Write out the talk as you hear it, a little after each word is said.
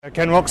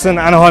Ken Roczen,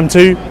 Anaheim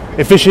 2.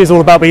 If this year's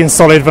all about being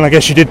solid, then I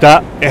guess you did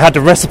that. It had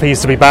the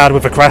recipes to be bad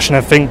with the crash and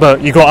everything,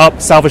 but you got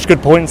up, salvaged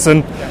good points,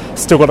 and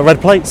still got the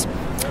red plates.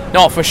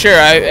 No, for sure.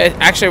 It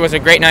actually was a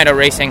great night of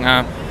racing.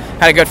 Had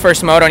a good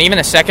first moto, and even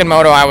the second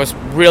moto I was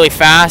really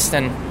fast,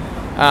 and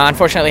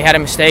unfortunately had a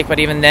mistake, but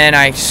even then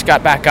I just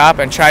got back up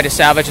and tried to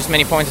salvage as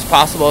many points as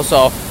possible,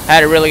 so I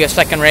had a really good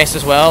second race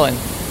as well. And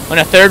when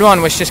the third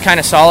one was just kind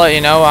of solid,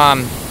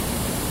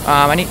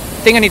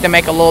 I think I need to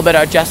make a little bit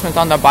of adjustment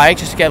on the bike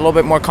just to get a little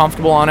bit more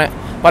comfortable on it.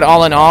 But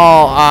all in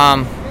all,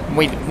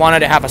 we wanted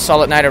to have a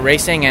solid night of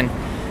racing, and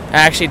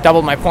I actually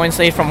doubled my points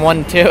lead from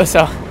 1 to 2.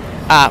 So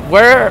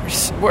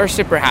we're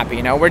super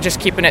happy. We're just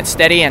keeping it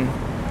steady, and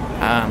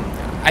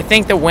I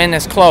think the win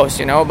is close.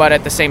 But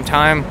at the same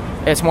time,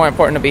 it's more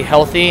important to be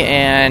healthy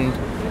and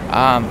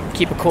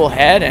keep a cool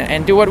head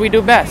and do what we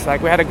do best.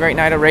 Like, we had a great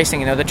night of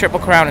racing. The Triple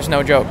Crown is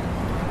no joke.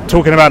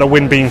 Talking about a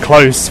win being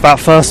close, that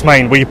first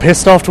main, were you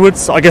pissed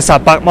afterwards? I guess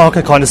that back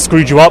marker kind of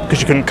screwed you up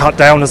because you couldn't cut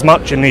down as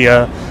much in the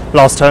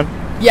last turn.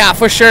 Yeah,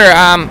 for sure.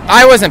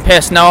 I wasn't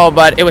pissed, no,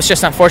 but it was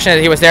just unfortunate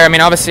that he was there. I mean,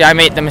 obviously I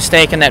made the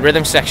mistake in that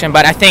rhythm section,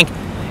 but I think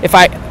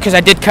because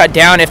I did cut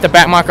down, if the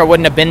back marker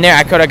wouldn't have been there,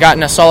 I could have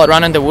gotten a solid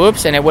run into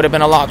whoops, and it would have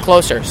been a lot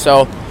closer.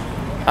 So,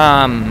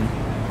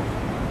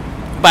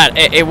 but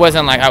it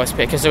wasn't like I was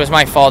pissed, because it was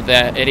my fault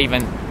that it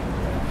even...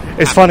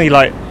 It's funny,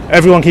 like,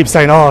 everyone keeps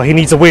saying, he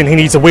needs a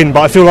win,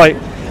 but I feel like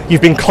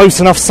you've been close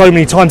enough so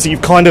many times that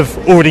you've kind of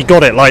already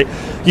got it. Like,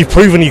 you've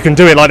proven you can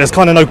do it. Like, there's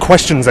kind of no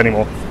questions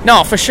anymore.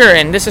 No, for sure,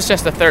 and this is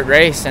just the third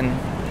race, and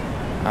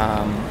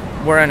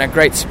we're in a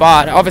great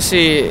spot.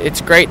 Obviously,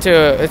 it's great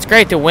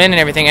to win and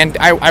everything, and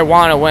I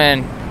want to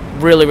win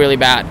really, really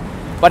bad.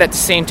 But at the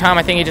same time,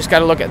 I think you just got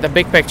to look at the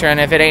big picture, and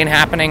if it ain't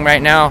happening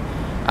right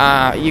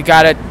now, you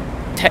got to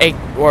take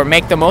or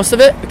make the most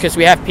of it, because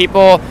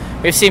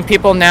we've seen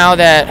people now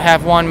that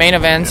have won main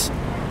events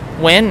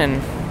win,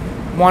 and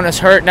one is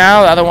hurt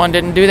now, the other one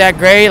didn't do that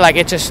great. Like,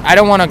 I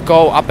don't want to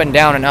go up and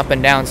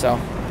down, so.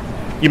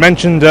 You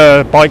mentioned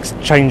bike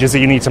changes that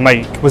you need to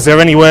make. Was there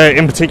anywhere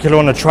in particular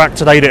on the track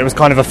today that it was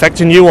kind of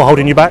affecting you or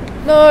holding you back?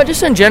 No,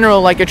 just in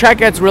general, like, your track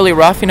gets really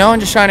rough, and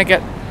just trying to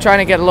get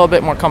a little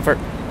bit more comfort.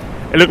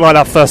 It looked like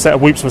that first set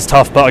of whoops was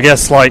tough, but I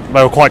guess like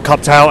they were quite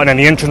cupped out, and then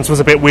the entrance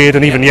was a bit weird,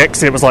 and even the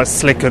exit was like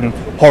slick and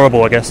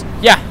horrible, I guess.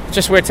 Yeah,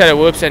 just weird set of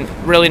whoops and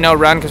really no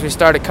run because we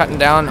started cutting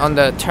down on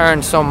the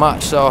turn so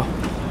much. So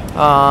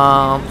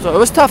it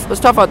was tough. It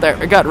was tough out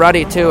there. It got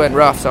ruddy too and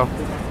rough. So.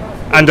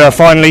 And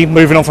finally,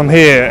 moving on from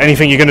here,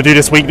 anything you're going to do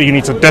this week that you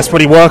need to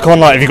desperately work on?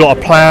 Like, have you got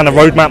a plan, a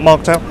roadmap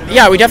marked out?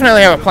 Yeah, we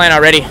definitely have a plan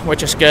already,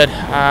 which is good.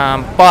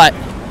 But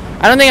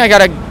I don't think I got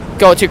to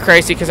go too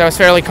crazy because I was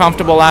fairly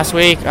comfortable last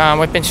week.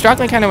 We've been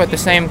struggling kind of with the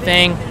same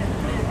thing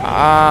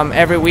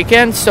every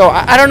weekend, so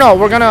I don't know.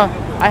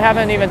 I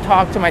haven't even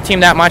talked to my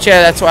team that much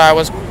yet. That's why I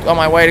was on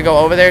my way to go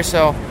over there,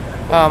 so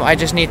I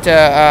just need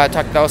to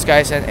talk to those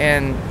guys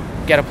and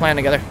get a plan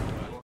together.